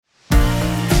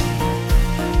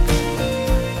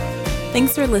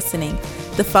Thanks for listening.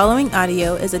 The following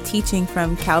audio is a teaching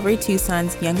from Calvary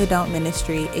Tucson's Young Adult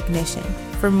Ministry, Ignition.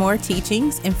 For more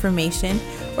teachings, information,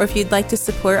 or if you'd like to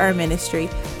support our ministry,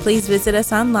 please visit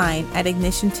us online at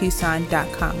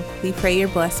ignitiontucson.com. We pray you're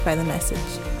blessed by the message.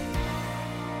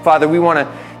 Father, we want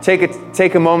to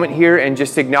take a moment here and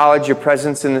just acknowledge your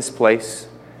presence in this place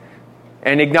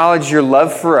and acknowledge your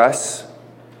love for us,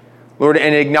 Lord,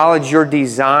 and acknowledge your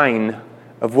design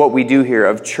of what we do here,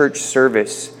 of church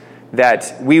service,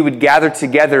 that we would gather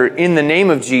together in the name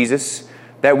of Jesus,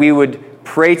 that we would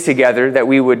pray together, that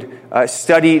we would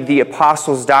study the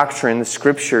apostles' doctrine, the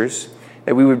scriptures,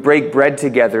 that we would break bread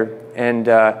together, and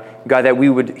God, that we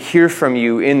would hear from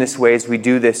you in this way as we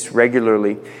do this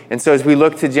regularly. And so as we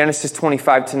look to Genesis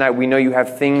 25 tonight, we know you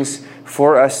have things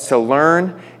for us to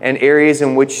learn and areas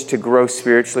in which to grow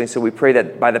spiritually. So we pray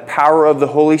that by the power of the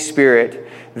Holy Spirit,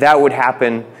 that would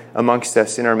happen amongst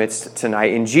us in our midst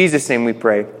tonight. In Jesus' name we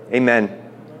pray. Amen.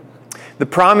 The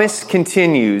promise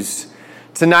continues.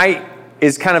 Tonight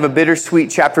is kind of a bittersweet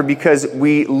chapter because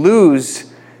we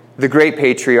lose the great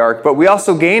patriarch, but we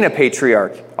also gain a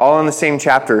patriarch, all in the same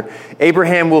chapter.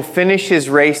 Abraham will finish his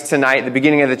race tonight at the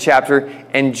beginning of the chapter,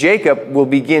 and Jacob will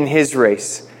begin his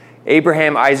race.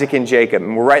 Abraham, Isaac, and Jacob.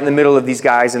 And we're right in the middle of these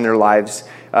guys in their lives.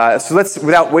 So let's,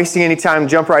 without wasting any time,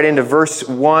 jump right into verse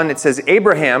 1. It says,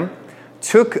 Abraham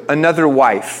took another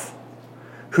wife,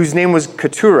 whose name was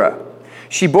Keturah.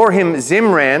 She bore him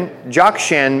Zimran,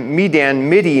 Jokshan, Medan,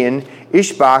 Midian,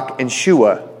 Ishbak, and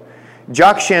Shua.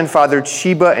 Jokshan fathered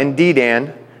Sheba and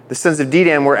Dedan. The sons of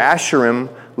Dedan were Asherim,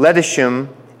 Letishim,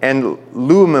 and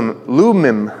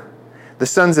Lumim. The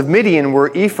sons of Midian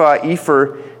were Ephah,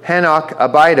 Epher, Hanok,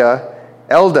 Abida,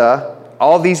 Elda.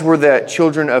 All these were the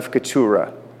children of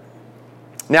Keturah.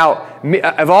 Now,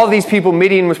 of all these people,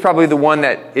 Midian was probably the one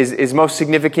that is most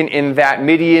significant in that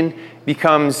Midian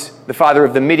becomes the father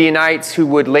of the Midianites, who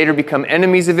would later become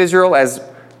enemies of Israel, as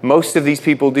most of these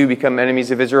people do become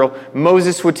enemies of Israel.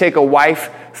 Moses would take a wife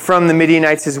from the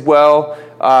Midianites as well.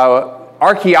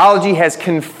 Archaeology has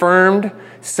confirmed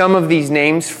some of these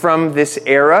names from this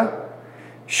era,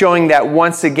 showing that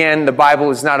once again, the Bible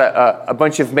is not a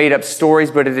bunch of made-up stories,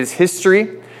 but it is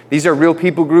history. These are real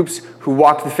people groups who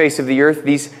walked the face of the earth.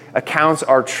 These accounts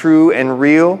are true and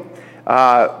real.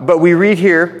 But we read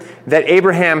here that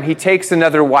Abraham, he takes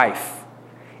another wife,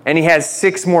 and he has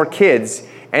 6 more kids.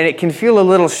 And it can feel a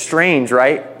little strange,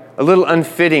 right? A little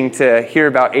unfitting to hear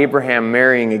about Abraham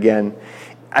marrying again.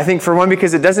 I think for one,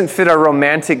 because it doesn't fit our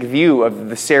romantic view of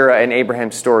the Sarah and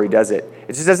Abraham story, does it?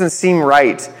 It just doesn't seem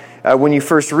right when you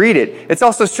first read it. It's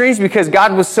also strange because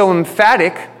God was so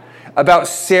emphatic about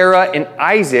Sarah and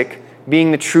Isaac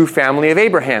being the true family of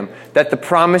Abraham, that the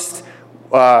promised,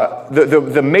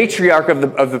 the matriarch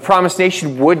of the promised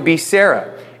nation would be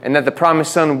Sarah, and that the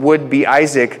promised son would be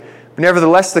Isaac. But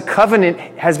nevertheless, the covenant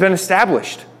has been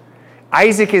established.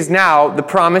 Isaac is now the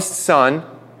promised son,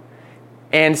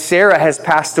 and Sarah has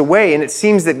passed away, and it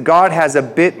seems that God has a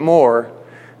bit more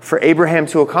for Abraham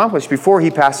to accomplish before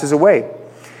he passes away.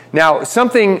 Now,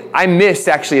 something I missed,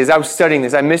 actually, as I was studying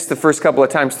this, I missed the first couple of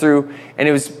times through, and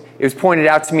it was pointed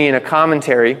out to me in a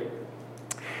commentary,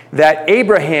 that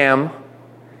Abraham,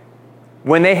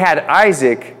 when they had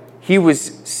Isaac, he was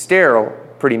sterile,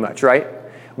 pretty much, right?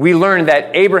 We learned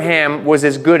that Abraham was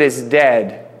as good as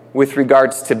dead with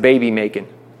regards to baby making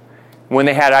when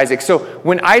they had Isaac. So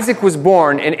when Isaac was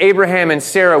born and Abraham and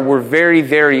Sarah were very,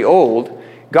 very old,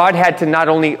 God had to not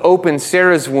only open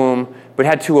Sarah's womb, but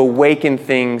had to awaken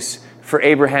things for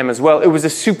Abraham as well. It was a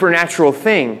supernatural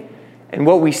thing. And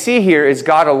what we see here is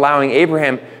God allowing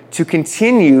Abraham to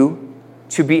continue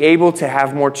to be able to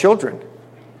have more children.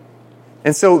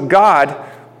 And so God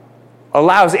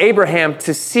allows Abraham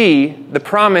to see the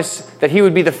promise that he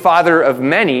would be the father of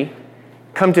many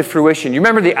come to fruition. You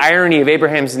remember the irony of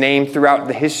Abraham's name throughout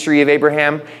the history of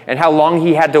Abraham and how long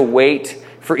he had to wait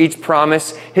for each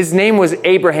promise? His name was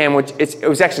Abraham, it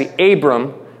was actually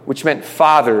Abram, which meant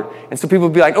father. And so people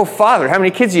would be like, oh, father, how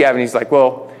many kids do you have? And he's like,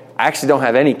 well, I actually don't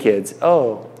have any kids.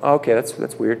 Oh, okay,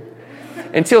 that's weird.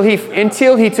 Until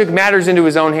he took matters into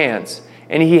his own hands,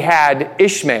 and he had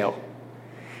Ishmael.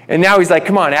 And now he's like,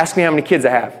 come on, ask me how many kids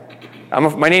I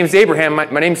have. My name's Abraham.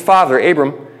 My name's father,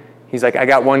 Abram. He's like, I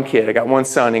got one kid. I got one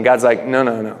son. And God's like,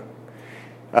 no.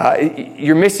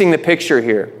 You're missing the picture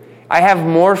here. I have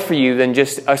more for you than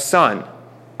just a son.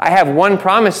 I have one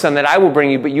promised son that I will bring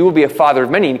you, but you will be a father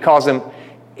of many. And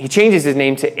he changes his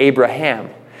name to Abraham.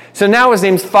 So now his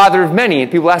name's father of many.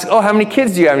 And people ask, oh, how many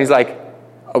kids do you have? And he's like,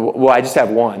 oh, well, I just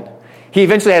have one. He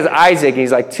eventually has Isaac, and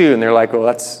he's like 2. And they're like, well,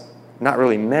 that's not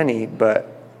really many, but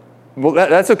well,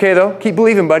 that's okay, though. Keep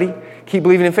believing, buddy. Keep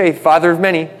believing in faith. Father of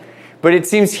many. But it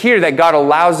seems here that God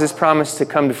allows this promise to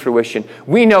come to fruition.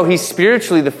 We know he's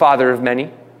spiritually the father of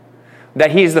many,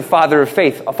 that he is the father of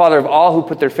faith, a father of all who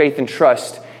put their faith and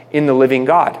trust in the living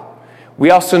God. We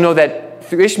also know that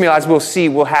through Ishmael, as we'll see,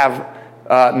 we'll have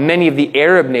many of the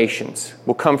Arab nations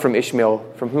will come from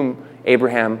Ishmael, from whom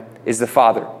Abraham is the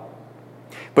father.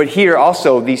 But here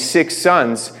also, these 6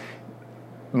 sons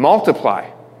multiply,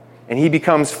 and he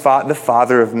becomes the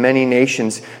father of many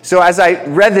nations. So as I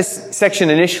read this section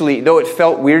initially, though it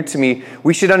felt weird to me,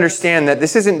 we should understand that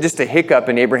this isn't just a hiccup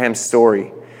in Abraham's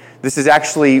story. This is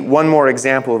actually one more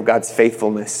example of God's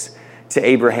faithfulness to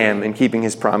Abraham and keeping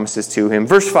his promises to him.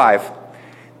 Verse 5,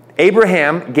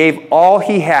 Abraham gave all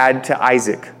he had to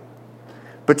Isaac,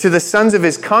 but to the sons of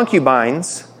his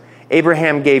concubines,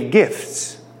 Abraham gave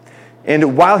gifts.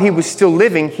 And while he was still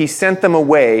living, he sent them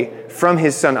away from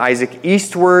his son Isaac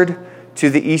eastward to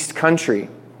the east country.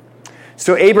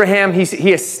 So Abraham,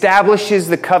 he establishes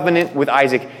the covenant with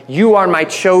Isaac. You are my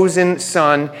chosen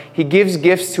son. He gives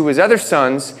gifts to his other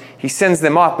sons. He sends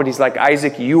them off, but he's like,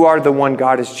 Isaac, you are the one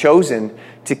God has chosen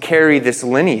to carry this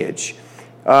lineage.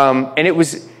 And it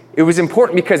was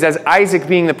important because as Isaac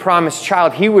being the promised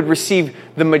child, he would receive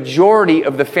the majority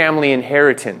of the family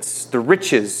inheritance, the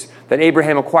riches that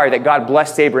Abraham acquired, that God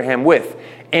blessed Abraham with.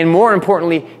 And more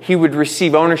importantly, he would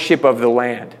receive ownership of the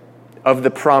land, of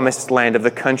the promised land, of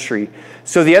the country.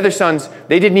 So the other sons,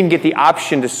 they didn't even get the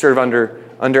option to serve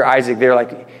under Isaac. They're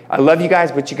like, I love you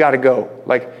guys, but you got to go.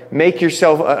 Like, make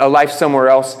yourself a life somewhere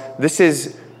else. This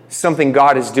is something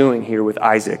God is doing here with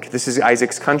Isaac. This is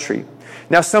Isaac's country.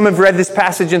 Now, some have read this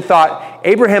passage and thought,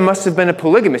 Abraham must have been a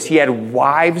polygamist. He had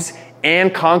wives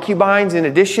and concubines in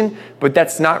addition, but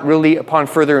that's not really, upon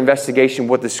further investigation,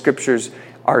 what the scriptures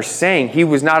are saying. He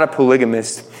was not a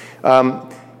polygamist.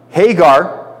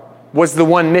 Hagar was the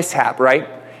one mishap, right?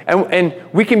 And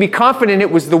we can be confident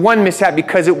it was the one mishap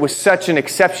because it was such an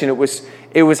exception. It was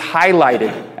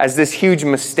highlighted as this huge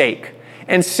mistake.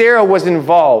 And Sarah was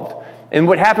involved. And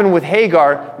what happened with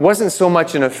Hagar wasn't so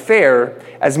much an affair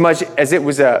as much as it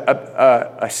was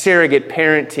a surrogate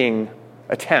parenting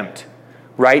attempt,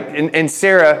 right? And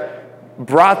Sarah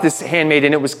brought this handmaid,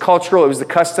 and it was cultural. It was the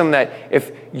custom that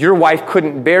if your wife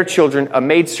couldn't bear children, a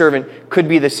maidservant could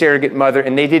be the surrogate mother,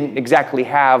 and they didn't exactly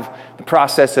have the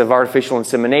process of artificial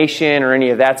insemination or any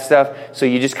of that stuff, so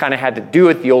you just kind of had to do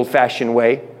it the old-fashioned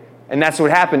way. And that's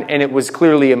what happened, and it was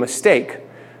clearly a mistake.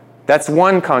 That's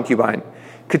one concubine.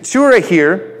 Keturah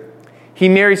here, he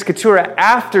marries Keturah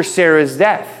after Sarah's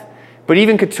death. But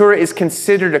even Keturah is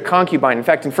considered a concubine. In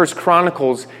fact, in 1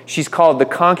 Chronicles, she's called the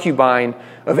concubine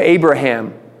of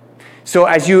Abraham. So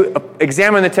as you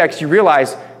examine the text, you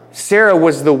realize Sarah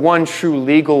was the one true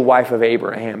legal wife of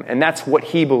Abraham. And that's what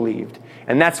he believed.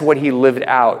 And that's what he lived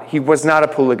out. He was not a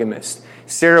polygamist.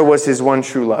 Sarah was his one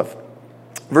true love.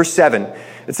 Verse 7,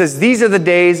 it says, These are the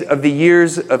days of the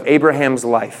years of Abraham's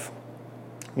life,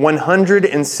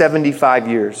 175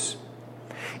 years.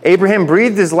 Abraham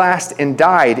breathed his last and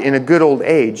died in a good old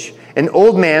age, an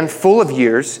old man full of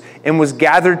years, and was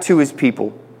gathered to his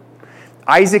people.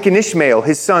 Isaac and Ishmael,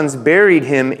 his sons, buried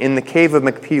him in the cave of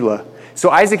Machpelah. So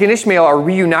Isaac and Ishmael are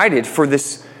reunited for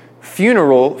this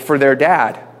funeral for their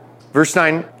dad. Verse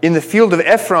 9, in the field of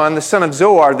Ephron, the son of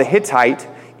Zohar, the Hittite,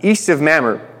 east of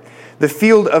Mamre, the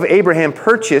field of Abraham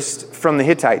purchased from the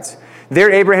Hittites.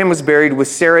 There Abraham was buried with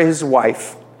Sarah his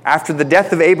wife. After the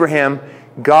death of Abraham,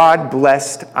 God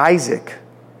blessed Isaac,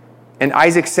 and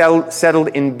Isaac settled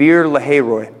in Beer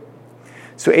Lahairoi.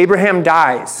 So Abraham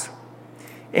dies,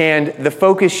 and the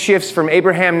focus shifts from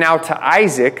Abraham now to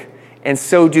Isaac, and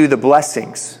so do the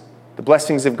blessings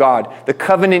of God. The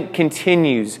covenant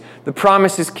continues. The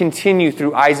promises continue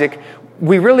through Isaac.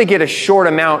 We really get a short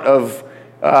amount of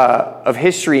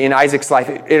history in Isaac's life.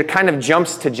 It kind of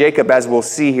jumps to Jacob, as we'll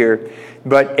see here.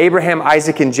 But Abraham,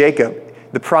 Isaac, and Jacob,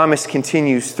 the promise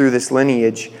continues through this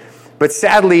lineage. But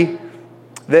sadly,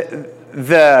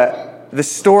 the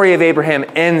story of Abraham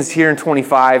ends here in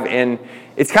 25, and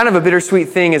it's kind of a bittersweet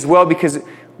thing as well because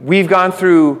we've gone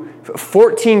through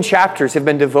 14 chapters have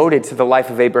been devoted to the life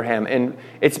of Abraham, and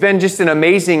it's been just an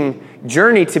amazing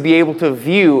journey to be able to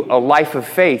view a life of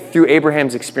faith through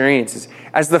Abraham's experiences.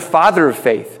 As the father of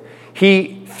faith,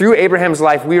 through Abraham's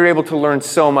life, we were able to learn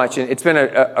so much, and it's been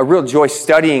a real joy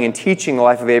studying and teaching the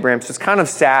life of Abraham. So it's kind of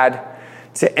sad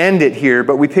to end it here,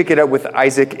 but we pick it up with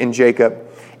Isaac and Jacob,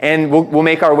 and we'll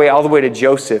make our way all the way to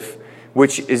Joseph,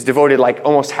 which is devoted like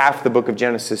almost half the book of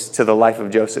Genesis to the life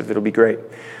of Joseph. It'll be great.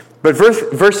 But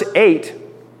verse 8,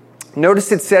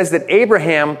 notice it says that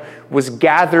Abraham was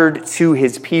gathered to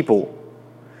his people.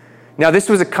 Now, this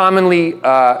was a commonly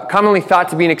thought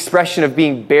to be an expression of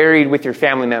being buried with your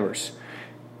family members.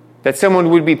 That someone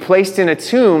would be placed in a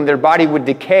tomb, their body would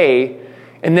decay,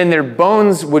 and then their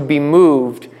bones would be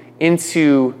moved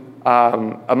into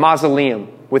a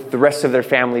mausoleum with the rest of their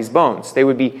family's bones. They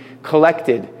would be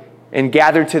collected and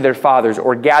gathered to their fathers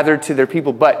or gathered to their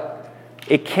people. But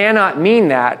it cannot mean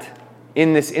that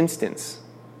in this instance.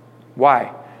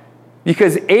 Why?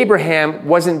 Because Abraham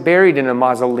wasn't buried in a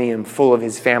mausoleum full of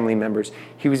his family members.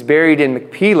 He was buried in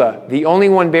Machpelah. The only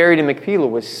one buried in Machpelah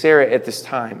was Sarah at this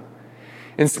time.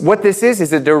 And what this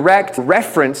is a direct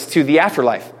reference to the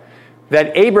afterlife.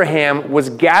 That Abraham was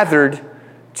gathered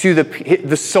to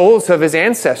the souls of his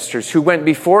ancestors who went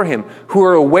before him, who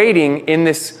are awaiting in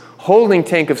this holding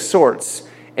tank of sorts.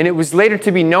 And it was later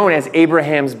to be known as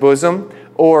Abraham's bosom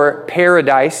or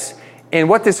paradise. And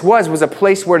what this was a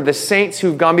place where the saints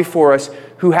who've gone before us,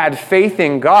 who had faith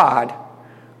in God,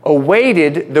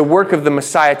 awaited the work of the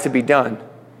Messiah to be done.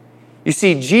 You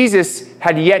see, Jesus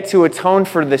had yet to atone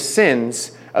for the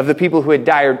sins of the people who had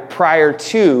died prior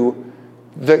to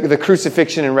the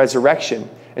crucifixion and resurrection.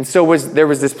 And so there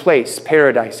was this place,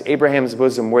 paradise, Abraham's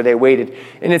bosom, where they waited.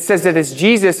 And it says that as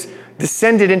Jesus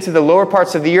descended into the lower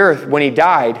parts of the earth when he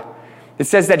died, it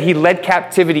says that he led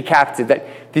captivity captive,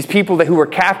 that these people who were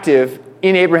captive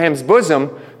in Abraham's bosom,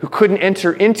 who couldn't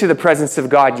enter into the presence of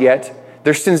God yet,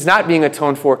 their sins not being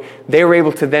atoned for, they were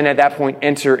able to then at that point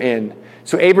enter in.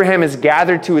 So Abraham is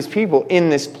gathered to his people in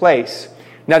this place.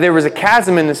 Now there was a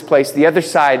chasm in this place. The other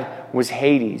side was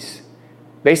Hades.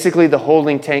 Basically the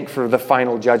holding tank for the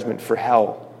final judgment, for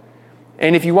hell.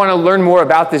 And if you want to learn more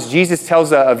about this, Jesus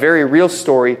tells a very real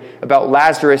story about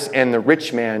Lazarus and the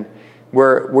rich man,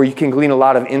 where you can glean a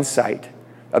lot of insight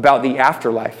about the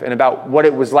afterlife and about what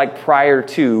it was like prior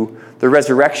to the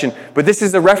resurrection. But this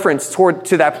is a reference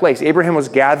to that place. Abraham was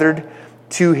gathered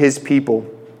to his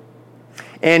people.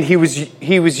 And he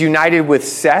was united with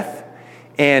Seth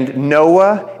and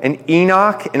Noah and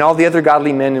Enoch and all the other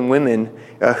godly men and women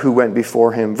who went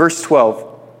before him. Verse 12.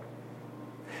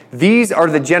 These are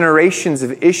the generations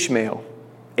of Ishmael,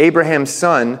 Abraham's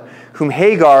son, whom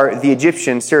Hagar the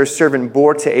Egyptian, Sarah's servant,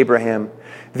 bore to Abraham.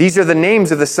 These are the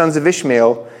names of the sons of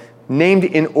Ishmael, named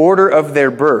in order of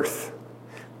their birth.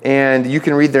 And you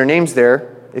can read their names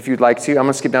there if you'd like to. I'm going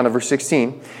to skip down to verse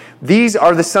 16. These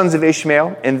are the sons of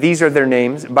Ishmael, and these are their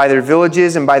names, by their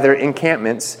villages and by their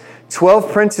encampments,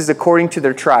 12 princes according to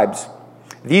their tribes.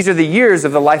 These are the years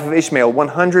of the life of Ishmael,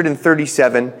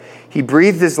 137. He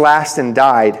breathed his last and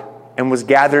died, and was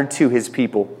gathered to his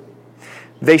people.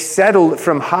 They settled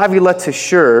from Havilah to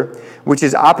Shur, which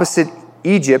is opposite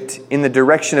Egypt in the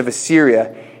direction of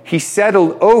Assyria. He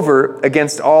settled over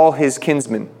against all his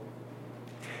kinsmen.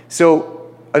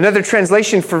 So another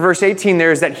translation for verse 18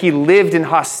 there is that he lived in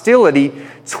hostility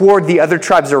toward the other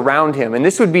tribes around him. And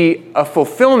this would be a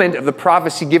fulfillment of the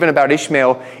prophecy given about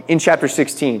Ishmael in chapter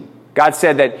 16. God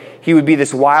said that he would be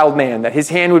this wild man, that his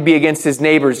hand would be against his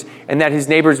neighbors, and that his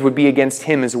neighbors would be against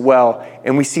him as well.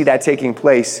 And we see that taking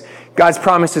place. God's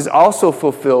promise is also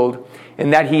fulfilled in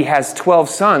that he has 12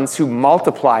 sons who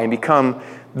multiply and become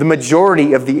the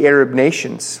majority of the Arab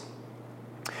nations.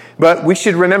 But we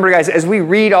should remember, guys, as we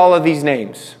read all of these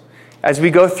names, as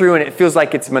we go through, and it feels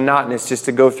like it's monotonous just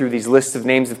to go through these lists of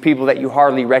names of people that you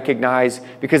hardly recognize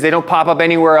because they don't pop up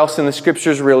anywhere else in the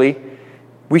scriptures really,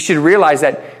 we should realize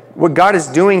that what God is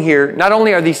doing here, not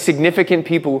only are these significant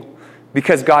people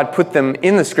because God put them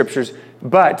in the scriptures,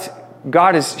 but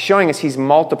God is showing us he's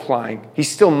multiplying. He's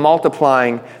still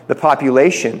multiplying the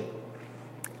population.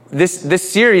 This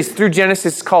series through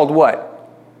Genesis is called what?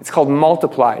 It's called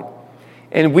Multiplied.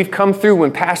 And we've come through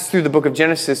and passed through the book of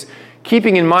Genesis,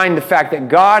 keeping in mind the fact that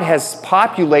God has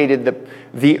populated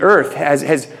the earth,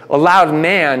 has allowed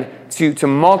man to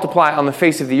multiply on the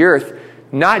face of the earth,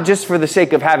 not just for the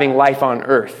sake of having life on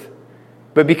earth,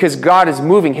 but because God is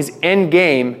moving. His end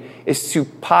game is to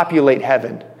populate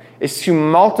heaven, is to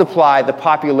multiply the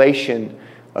population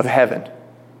of heaven.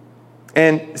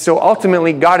 And so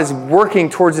ultimately, God is working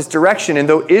towards this direction. And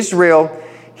though Israel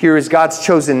here is God's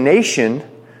chosen nation,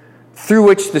 through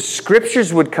which the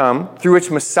scriptures would come, through which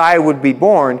Messiah would be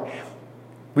born,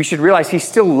 we should realize he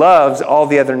still loves all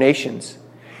the other nations.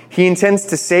 He intends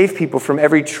to save people from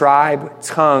every tribe,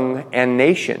 tongue, and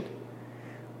nation.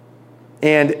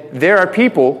 And there are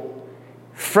people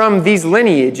from these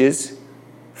lineages,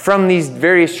 from these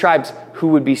various tribes, who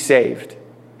would be saved,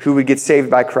 who would get saved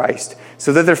by Christ.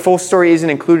 So that their full story isn't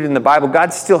included in the Bible,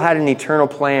 God still had an eternal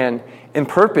plan and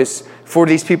purpose for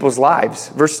these people's lives.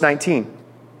 Verse 19.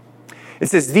 It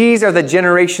says, these are the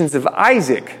generations of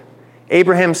Isaac,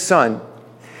 Abraham's son.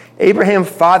 Abraham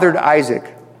fathered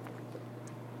Isaac.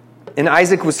 And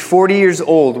Isaac was 40 years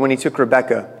old when he took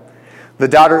Rebekah, the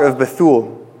daughter of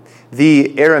Bethuel,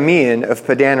 the Aramean of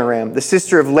Padan Aram, the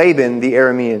sister of Laban the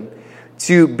Aramean,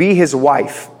 to be his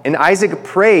wife. And Isaac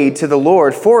prayed to the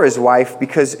Lord for his wife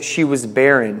because she was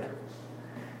barren.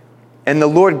 And the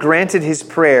Lord granted his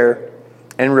prayer,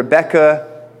 and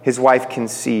Rebekah, his wife,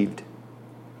 conceived.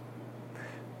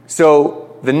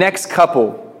 So the next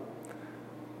couple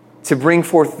to bring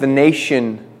forth the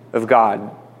nation of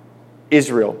God,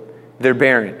 Israel, they're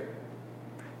barren.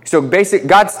 So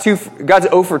God's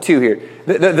 0 for 2 here.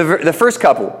 The first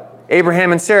couple,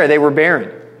 Abraham and Sarah, they were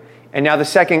barren. And now the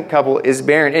second couple is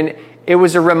barren. And it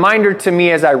was a reminder to me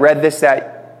as I read this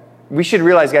that we should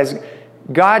realize, guys,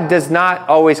 God does not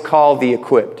always call the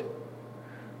equipped.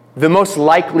 The most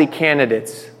likely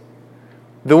candidates,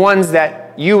 the ones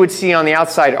that you would see on the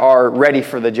outside are ready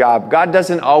for the job. God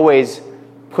doesn't always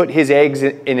put his eggs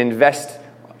and invest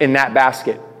in that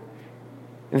basket.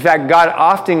 In fact, God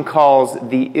often calls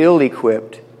the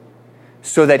ill-equipped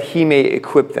so that he may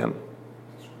equip them.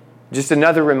 Just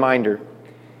another reminder.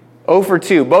 0 for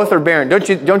 2, both are barren.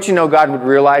 Don't you know God would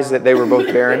realize that they were both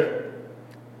barren?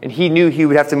 And he knew he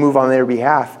would have to move on their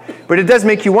behalf. But it does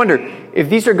make you wonder, if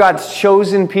these are God's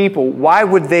chosen people, why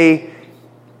would they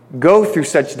go through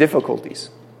such difficulties?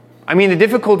 I mean, the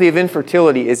difficulty of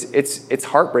infertility it's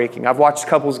heartbreaking. I've watched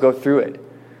couples go through it.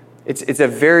 It's a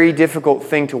very difficult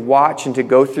thing to watch and to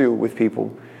go through with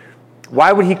people.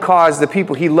 Why would he cause the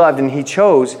people he loved and he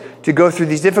chose to go through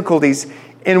these difficulties?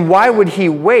 And why would he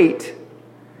wait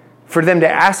for them to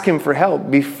ask him for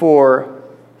help before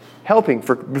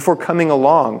coming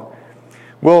along?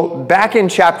 Well, back in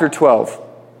chapter 12,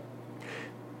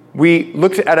 we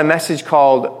looked at a message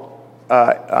called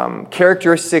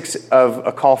Characteristics of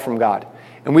a Call from God.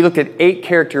 And we looked at 8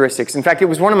 characteristics. In fact, it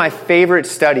was one of my favorite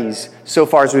studies so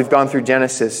far as we've gone through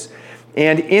Genesis.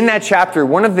 And in that chapter,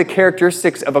 one of the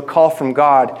characteristics of a call from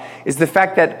God is the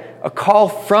fact that a call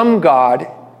from God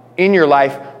in your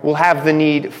life will have the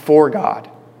need for God.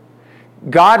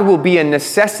 God will be a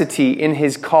necessity in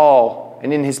his call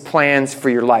and in his plans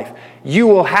for your life. You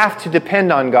will have to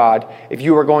depend on God if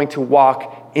you are going to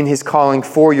walk in his calling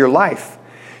for your life.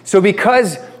 So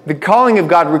because the calling of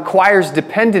God requires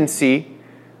dependency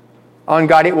on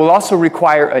God, it will also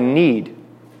require a need.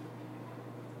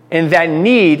 And that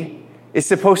need is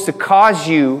supposed to cause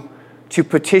you to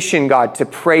petition God, to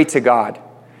pray to God.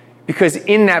 Because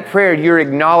in that prayer, you're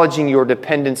acknowledging your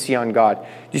dependency on God. Do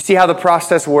you see how the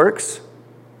process works?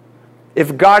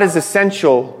 If God is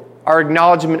essential, our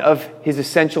acknowledgement of his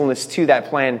essentialness to that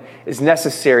plan is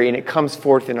necessary, and it comes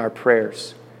forth in our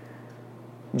prayers.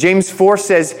 James 4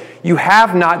 says, you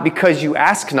have not because you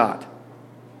ask not.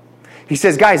 He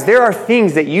says, guys, there are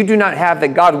things that you do not have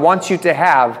that God wants you to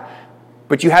have,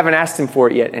 but you haven't asked him for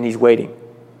it yet, and he's waiting.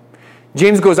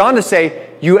 James goes on to say,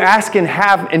 you ask and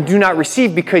have and do not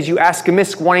receive because you ask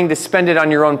amiss, wanting to spend it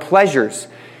on your own pleasures.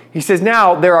 He says,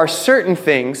 now, there are certain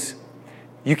things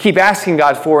you keep asking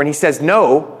God for, and he says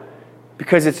no,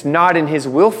 because it's not in his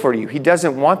will for you. He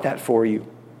doesn't want that for you.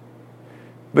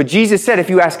 But Jesus said, if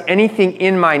you ask anything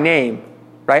in my name,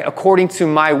 right, according to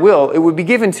my will, it would be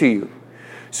given to you.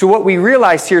 So what we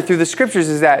realize here through the scriptures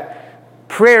is that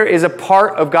prayer is a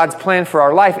part of God's plan for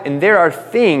our life, and there are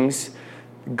things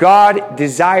God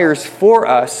desires for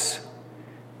us,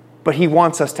 but he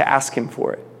wants us to ask him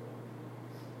for it.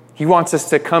 He wants us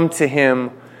to come to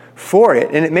him for it.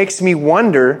 And it makes me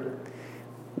wonder,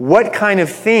 what kind of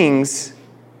things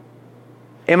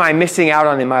am I missing out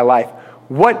on in my life?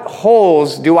 What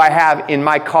holes do I have in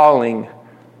my calling?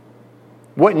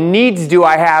 What needs do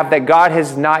I have that God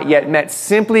has not yet met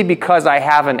simply because I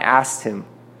haven't asked him?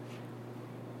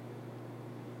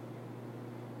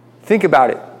 Think about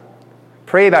it.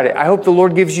 Pray about it. I hope the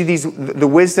Lord gives you the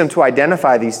wisdom to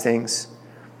identify these things.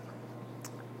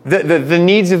 The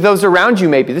needs of those around you,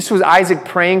 maybe. This was Isaac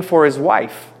praying for his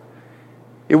wife.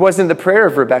 It wasn't the prayer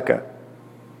of Rebekah.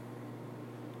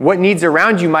 What needs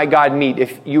around you might God meet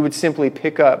if you would simply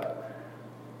pick up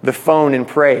the phone and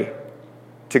pray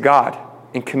to God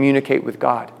and communicate with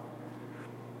God?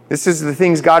 This is the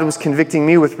things God was convicting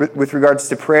me with regards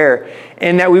to prayer,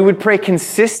 and that we would pray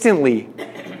consistently.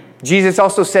 Jesus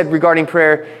also said regarding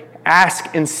prayer,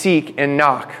 ask and seek and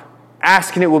knock.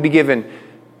 Ask and it will be given.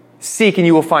 Seek and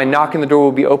you will find. Knock and the door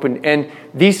will be opened. And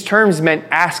these terms meant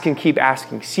ask and keep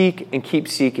asking. Seek and keep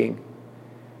seeking.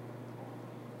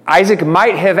 Isaac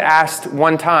might have asked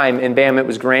one time and bam, it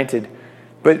was granted.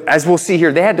 But as we'll see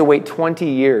here, they had to wait 20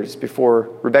 years before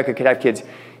Rebekah could have kids.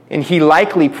 And he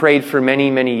likely prayed for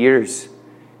many, many years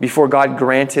before God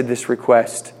granted this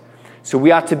request. So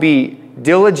we ought to be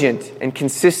diligent and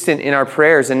consistent in our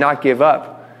prayers and not give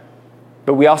up.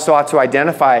 But we also ought to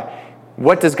identify,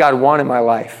 what does God want in my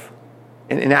life?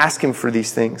 And ask him for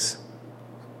these things.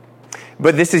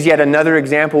 But this is yet another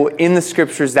example in the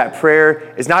scriptures that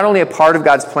prayer is not only a part of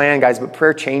God's plan, guys, but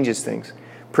prayer changes things.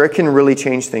 Prayer can really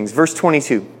change things. Verse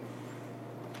 22.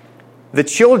 The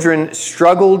children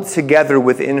struggled together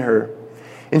within her,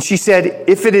 and she said,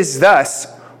 "If it is thus,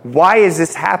 why is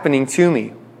this happening to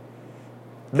me?"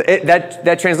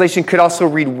 That translation could also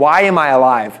read, "Why am I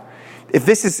alive?" If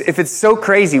it's so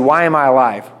crazy, why am I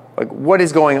alive? Like, what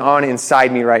is going on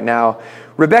inside me right now?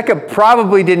 Rebecca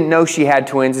probably didn't know she had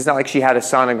twins. It's not like she had a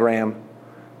sonogram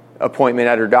appointment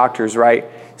at her doctor's, right?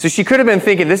 So she could have been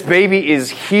thinking, this baby is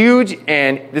huge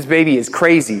and this baby is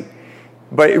crazy.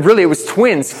 But it was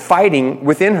twins fighting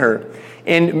within her.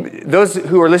 And those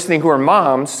who are listening who are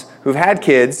moms, who've had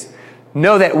kids,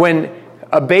 know that when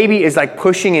a baby is like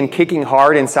pushing and kicking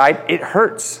hard inside, it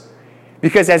hurts.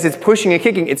 Because as it's pushing and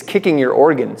kicking, it's kicking your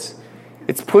organs.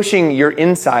 It's pushing your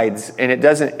insides, and it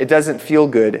doesn't feel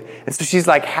good. And so she's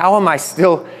like, how am I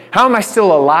still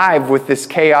alive with this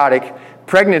chaotic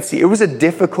pregnancy? It was a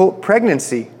difficult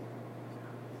pregnancy.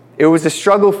 It was a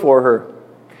struggle for her.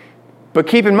 But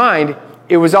keep in mind,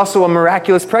 it was also a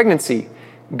miraculous pregnancy.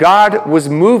 God was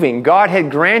moving. God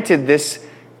had granted this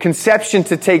conception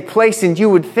to take place, and you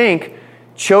would think,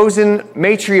 chosen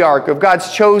matriarch of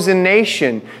God's chosen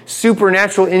nation,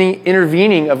 supernatural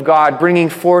intervening of God, bringing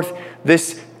forth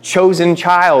this chosen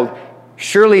child.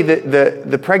 Surely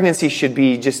the pregnancy should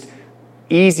be just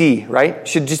easy, right?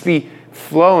 Should just be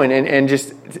flowing and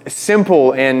just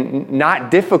simple and not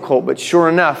difficult. But sure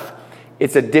enough,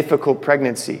 it's a difficult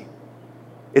pregnancy.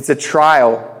 It's a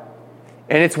trial.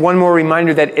 And it's one more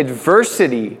reminder that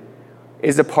adversity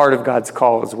is a part of God's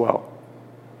call as well.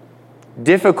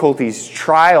 Difficulties,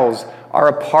 trials are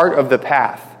a part of the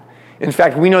path. In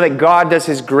fact, we know that God does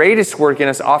His greatest work in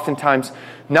us oftentimes,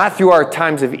 not through our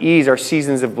times of ease, our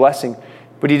seasons of blessing,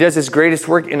 but He does His greatest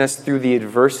work in us through the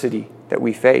adversity that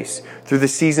we face, through the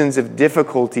seasons of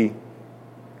difficulty.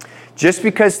 Just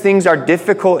because things are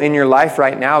difficult in your life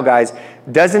right now, guys,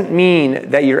 doesn't mean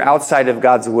that you're outside of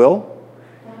God's will.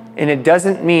 And it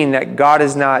doesn't mean that God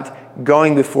is not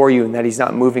going before you and that He's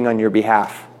not moving on your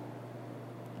behalf.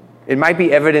 It might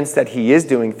be evidence that He is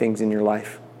doing things in your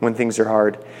life when things are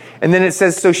hard. And then it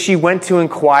says, so she went to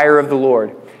inquire of the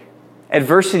Lord.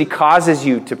 Adversity causes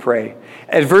you to pray.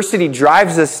 Adversity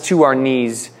drives us to our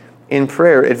knees in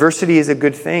prayer. Adversity is a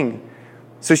good thing.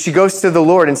 So she goes to the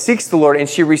Lord and seeks the Lord, and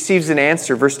she receives an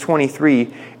answer. Verse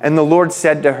 23, and the Lord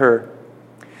said to her,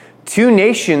 2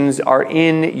 nations are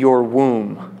in your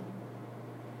womb.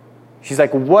 She's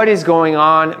like, what is going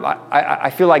on?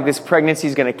 I feel like this pregnancy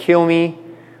is going to kill me.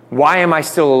 Why am I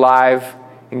still alive?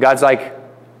 And God's like,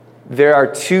 there are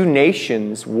 2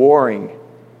 nations warring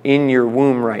in your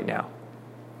womb right now.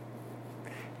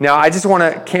 Now, I just want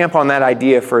to camp on that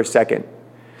idea for a second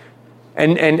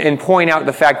and point out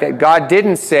the fact that God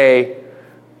didn't say,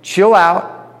 chill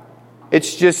out.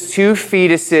 It's just 2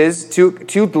 fetuses,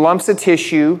 two lumps of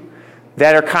tissue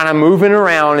that are kind of moving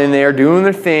around in there, doing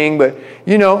their thing. But,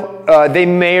 they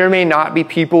may or may not be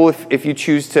people if you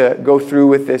choose to go through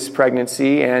with this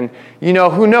pregnancy. And,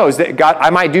 who knows? That God, I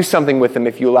might do something with them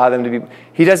if you allow them to be.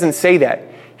 He doesn't say that.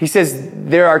 He says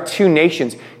there are 2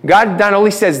 nations. God not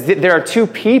only says that there are 2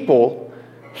 people,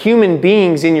 human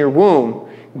beings in your womb.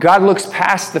 God looks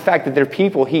past the fact that they're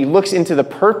people. He looks into the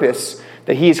purpose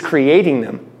that He is creating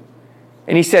them.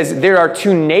 And He says there are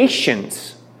 2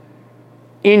 nations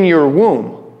in your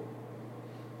womb.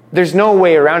 There's no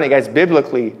way around it, guys.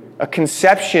 Biblically, a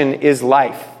conception is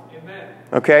life. Amen.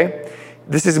 Okay?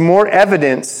 This is more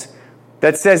evidence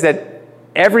that says that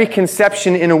every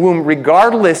conception in a womb,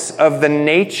 regardless of the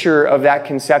nature of that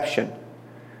conception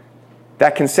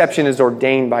is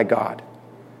ordained by God.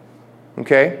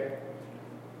 Okay?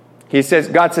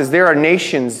 God says, there are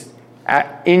nations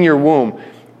in your womb.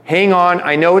 Hang on,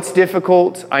 I know it's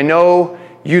difficult. I know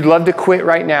you'd love to quit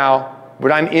right now,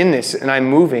 but I'm in this and I'm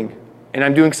moving and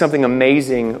I'm doing something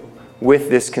amazing with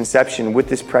this conception, with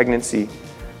this pregnancy.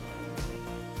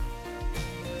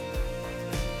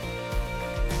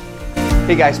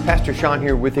 Hey guys, Pastor Sean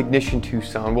here with Ignition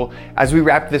Tucson. Well, as we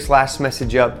wrap this last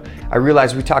message up, I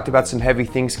realized we talked about some heavy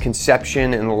things,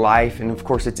 conception and life, and of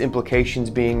course its implications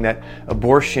being that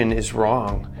abortion is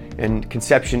wrong and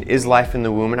conception is life in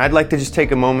the womb. And I'd like to just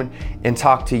take a moment and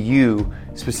talk to you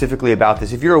specifically about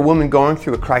this. If you're a woman going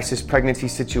through a crisis pregnancy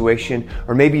situation,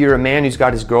 or maybe you're a man who's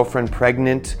got his girlfriend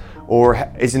pregnant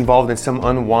or is involved in some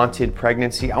unwanted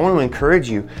pregnancy, I want to encourage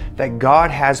you that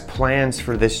God has plans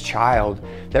for this child,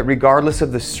 that regardless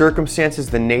of the circumstances,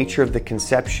 the nature of the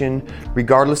conception,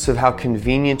 regardless of how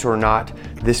convenient or not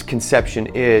this conception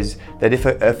is, that if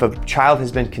a child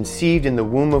has been conceived in the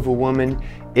womb of a woman,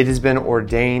 It has been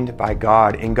ordained by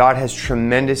God, and God has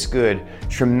tremendous good,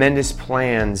 tremendous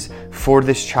plans for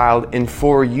this child and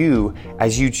for you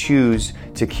as you choose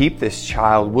to keep this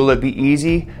child. Will it be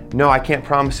easy? No, I can't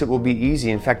promise it will be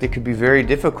easy. In fact, it could be very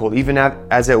difficult, even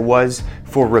as it was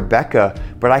for Rebecca,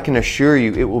 but I can assure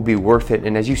you it will be worth it.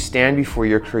 And as you stand before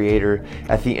your Creator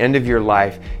at the end of your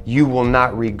life, you will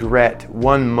not regret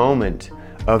one moment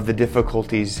of the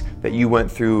difficulties that you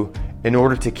went through in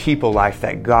order to keep a life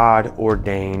that God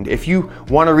ordained. If you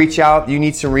want to reach out, you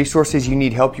need some resources, you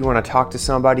need help, you want to talk to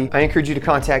somebody, I encourage you to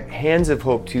contact Hands of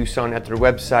Hope Tucson at their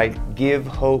website,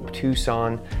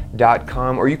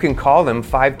 givehopetucson.com, or you can call them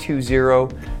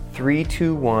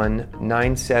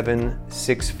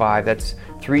 520-321-9765. That's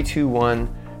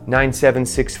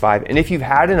 321-9765. And if you've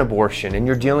had an abortion and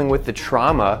you're dealing with the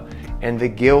trauma and the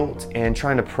guilt and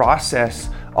trying to process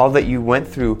all that you went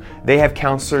through, they have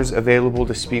counselors available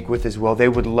to speak with as well. They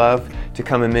would love to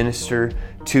come and minister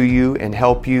to you and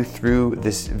help you through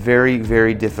this very,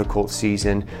 very difficult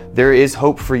season. There is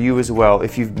hope for you as well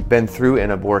if you've been through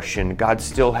an abortion. God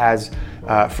still has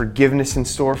forgiveness in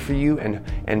store for you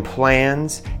and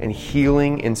plans and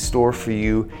healing in store for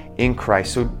you in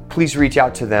Christ. So please reach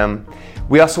out to them.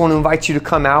 We also want to invite you to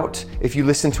come out, if you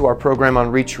listen to our program on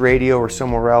Reach Radio or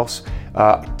somewhere else,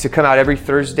 to come out every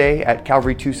Thursday at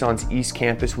Calvary Tucson's East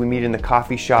Campus. We meet in the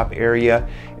coffee shop area.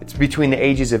 It's between the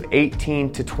ages of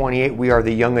 18 to 28. We are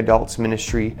the young adults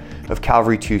ministry of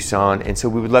Calvary Tucson, and so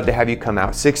we would love to have you come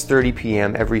out, 6:30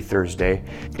 p.m. every Thursday.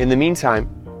 In the meantime,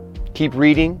 keep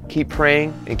reading, keep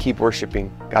praying, and keep worshiping.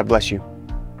 God bless you.